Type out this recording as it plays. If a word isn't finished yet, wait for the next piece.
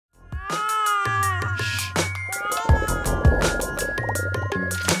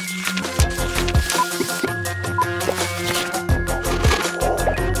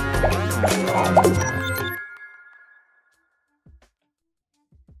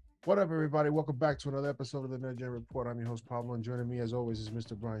What up, everybody? Welcome back to another episode of the NerdGen Report. I'm your host, Pablo, and joining me, as always, is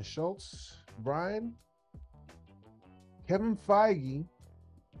Mr. Brian Schultz. Brian, Kevin Feige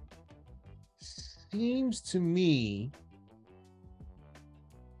seems to me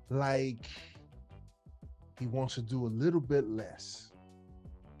like he wants to do a little bit less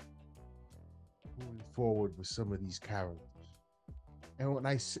moving forward with some of these characters. And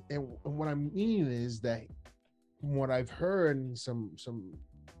what I mean is that from what I've heard in some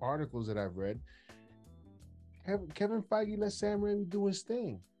articles that I've read, Kevin Feige let Sam Raimi do his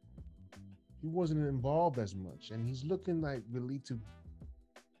thing. He wasn't involved as much, and he's looking like really to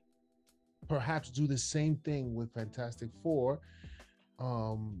perhaps do the same thing with Fantastic Four.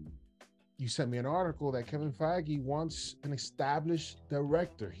 You sent me an article that Kevin Feige wants an established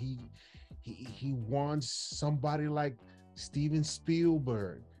director. He wants somebody like Steven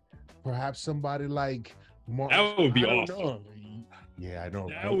Spielberg, perhaps somebody like Martin. That would be awesome. Know. Yeah, I know.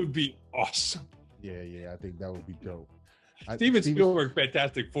 That would be awesome. Yeah, I think that would be dope. Steven Spielberg,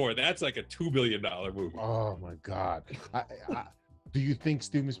 Fantastic Four. That's like a $2 billion movie. Oh my God! Do you think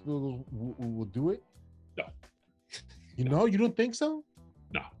Steven Spielberg will do it? No. You don't think so?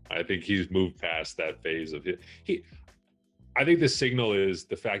 No, I think he's moved past that phase of it. I think the signal is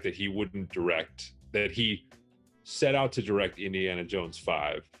the fact that he wouldn't direct, that he set out to direct Indiana Jones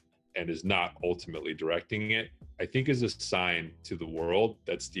 5 and is not ultimately directing it. I think is a sign to the world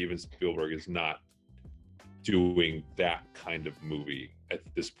that Steven Spielberg is not doing that kind of movie at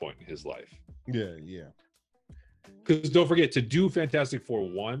this point in his life. Yeah. Because don't forget, to do Fantastic Four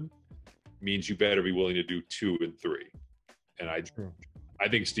 1 means you better be willing to do 2 and 3. And I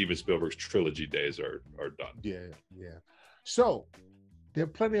think Steven Spielberg's trilogy days are done. Yeah. So there are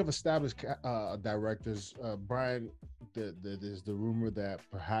plenty of established directors. Brian, there's the rumor that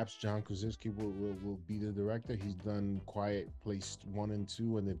perhaps John Krasinski will be the director. He's done Quiet Place 1 and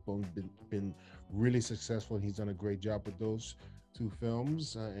 2, and they've both been really successful. And he's done a great job with those two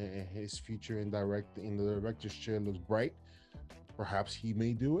films. And his future in the director's chair looks bright. Perhaps he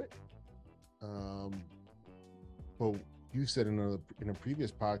may do it. But you said in a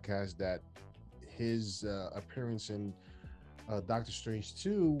previous podcast that his appearance in Doctor Strange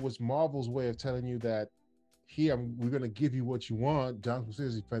 2 was Marvel's way of telling you that we're going to give you what you want. John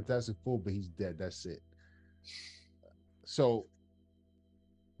Krasinski is Fantastic Four, but he's dead. That's it. So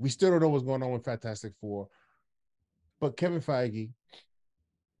we still don't know what's going on with Fantastic Four, but Kevin Feige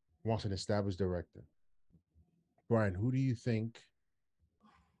wants an established director. Brian, who do you think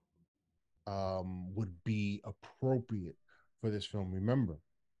would be appropriate for this film? Remember,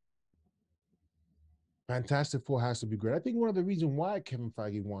 Fantastic Four has to be great. I think one of the reasons why Kevin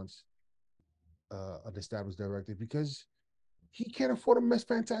Feige wants an established director, because he can't afford to mess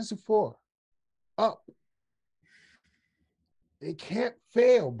Fantastic Four up. It can't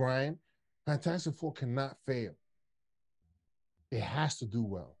fail, Brian. Fantastic Four cannot fail. It has to do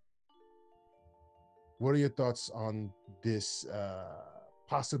well. What are your thoughts on this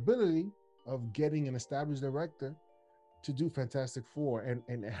possibility of getting an established director to do Fantastic Four,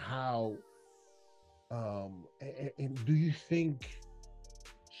 and how and do you think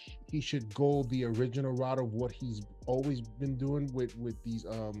he should go the original route of what he's always been doing with these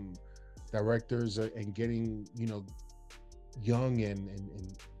directors and getting young and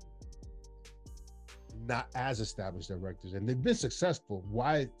not as established directors, and they've been successful?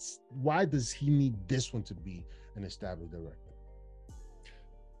 Why does he need this one to be an established director?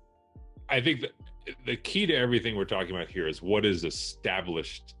 I think that the key to everything we're talking about here is what is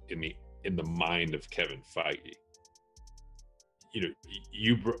established in the mind of Kevin Feige.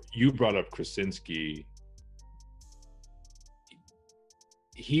 You brought up Krasinski.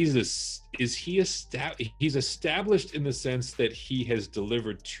 He's established in the sense that he has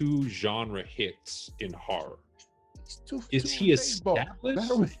delivered 2 genre hits in horror. Is he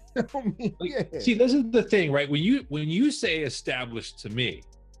established? See, this is the thing, right? When you say established to me,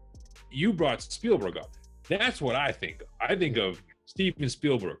 you brought Spielberg up. That's what I think of. I think of Steven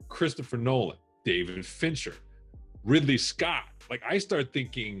Spielberg, Christopher Nolan, David Fincher, Ridley Scott. Like, I start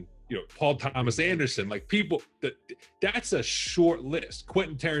thinking, Paul Thomas Anderson, like people that's a short list.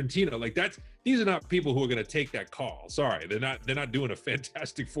 Quentin Tarantino, like these are not people who are going to take that call. Sorry, they're not doing a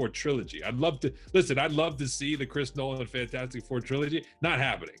Fantastic Four trilogy. I'd love to see the Chris Nolan Fantastic Four trilogy. Not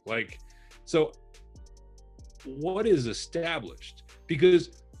happening. Like, so what is established? Because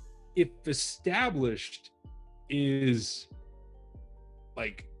if established is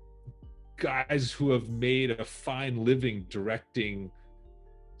like guys who have made a fine living directing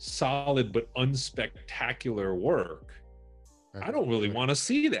solid but unspectacular work, I don't really want to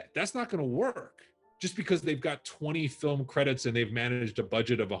see that. That's not going to work. just because they've got 20 film credits and they've managed a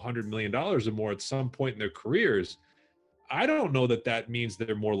budget of $100 million or more at some point in their careers, I don't know that that means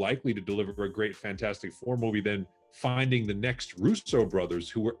they're more likely to deliver a great Fantastic Four movie than finding the next Russo brothers,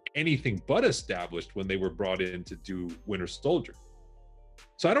 who were anything but established when they were brought in to do Winter Soldier.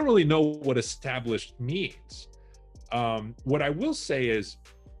 So I don't really know what established means. What I will say is,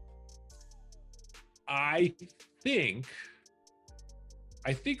 I think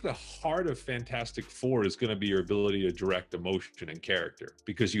the heart of Fantastic Four is going to be your ability to direct emotion and character,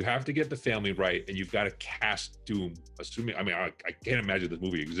 because you have to get the family right, and you've got to cast Doom. Assuming, I mean, I can't imagine this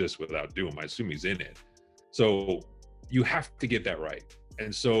movie exists without Doom. I assume he's in it. So you have to get that right.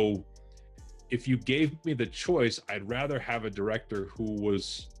 And so if you gave me the choice, I'd rather have a director who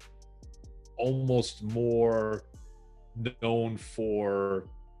was almost more known for,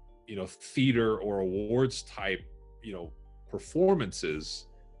 theater or awards type, performances,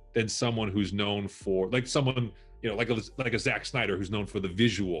 than someone who's known for, like someone, like a Zack Snyder, who's known for the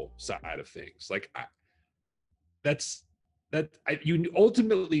visual side of things. You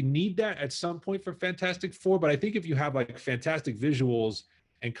ultimately need that at some point for Fantastic Four, but I think if you have like fantastic visuals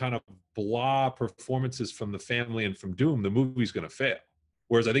and kind of blah performances from the family and from Doom, the movie's going to fail.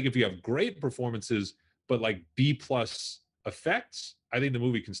 Whereas I think if you have great performances but like B+ effects, I think the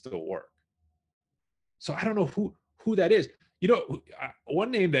movie can still work. So I don't know who that is.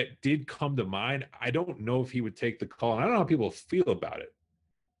 One name that did come to mind, I don't know if he would take the call, and I don't know how people feel about it,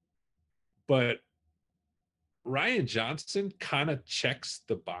 but Rian Johnson kind of checks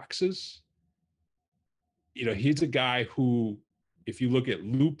the boxes. He's a guy who, if you look at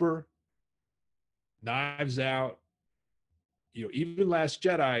Looper, Knives Out, even Last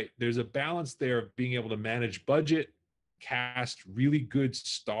Jedi, there's a balance there of being able to manage budget, cast really good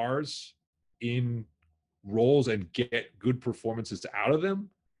stars in roles, and get good performances out of them.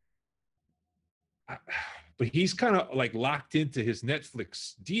 But he's kind of like locked into his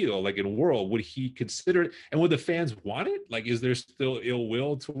Netflix deal, like in World. Would he consider it? And would the fans want it? Like, is there still ill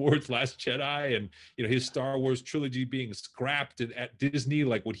will towards Last Jedi and, his Star Wars trilogy being scrapped at Disney?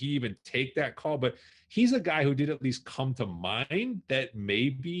 Like, would he even take that call? But he's a guy who did at least come to mind that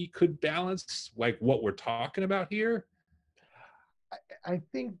maybe could balance like what we're talking about here. I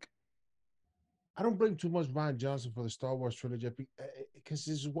think I don't blame too much Rian Johnson for the Star Wars trilogy, because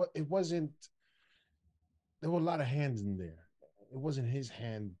it wasn't. There were a lot of hands in there. It wasn't his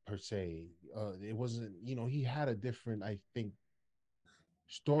hand per se. It wasn't, he had a different, I think,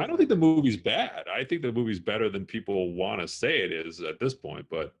 story. I don't think the movie's bad. I think the movie's better than people want to say it is at this point.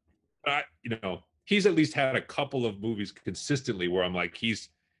 But, he's at least had a couple of movies consistently where I'm like,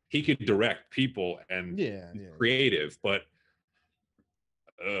 he can direct people and creative. But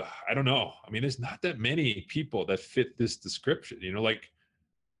I don't know. I mean, there's not that many people that fit this description.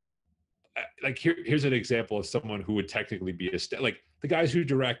 Here's an example of someone who would technically be like the guys who've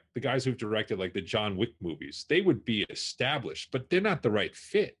directed like the John Wick movies. They would be established, but they're not the right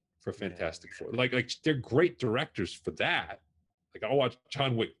fit for Fantastic Four. Like they're great directors for that. Like I'll watch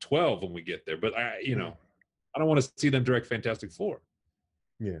John Wick 12 when we get there, but I don't want to see them direct Fantastic Four.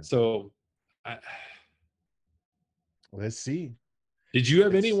 Yeah. So let's see. Did you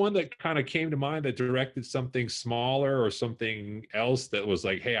have anyone that kind of came to mind that directed something smaller or something else that was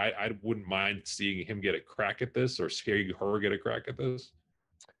like, hey, I wouldn't mind seeing him get a crack at this, or seeing her get a crack at this?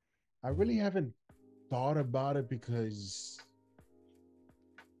 I really haven't thought about it, because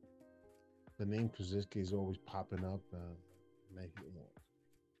the name Krasinski is always popping up.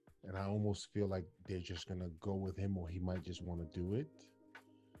 And I almost feel like they're just going to go with him, or he might just want to do it.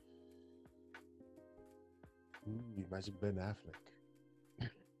 Imagine Ben Affleck.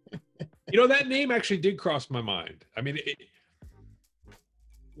 That name actually did cross my mind. I mean,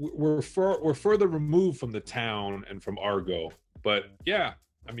 we're further removed from the town and from Argo, but yeah,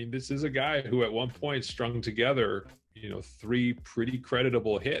 I mean, this is a guy who at one point strung together, 3 pretty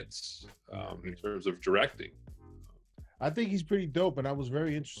creditable hits in terms of directing. I think he's pretty dope, and I was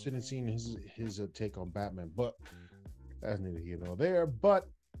very interested in seeing his take on Batman, but that's neither here nor there. But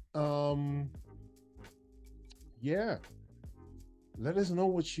yeah. Let us know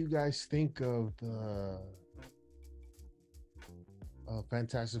what you guys think of the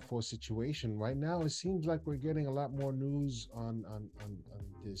Fantastic Four situation. Right now, it seems like we're getting a lot more news on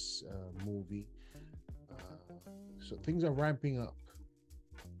this movie. So things are ramping up.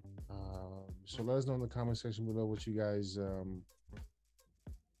 So let us know in the comment section below what you guys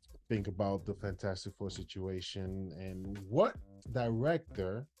think about the Fantastic Four situation, and what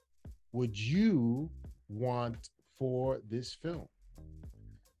director would you want for this film?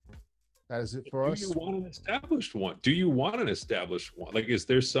 That is it for us. Do you want an established one? Do you want an established one? Like, is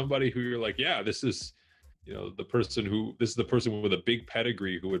there somebody who you're like, yeah, this is, the person with a big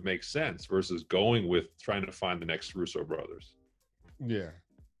pedigree who would make sense versus going with trying to find the next Russo brothers? Yeah.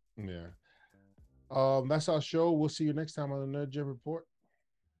 That's our show. We'll see you next time on the NerdGen Report.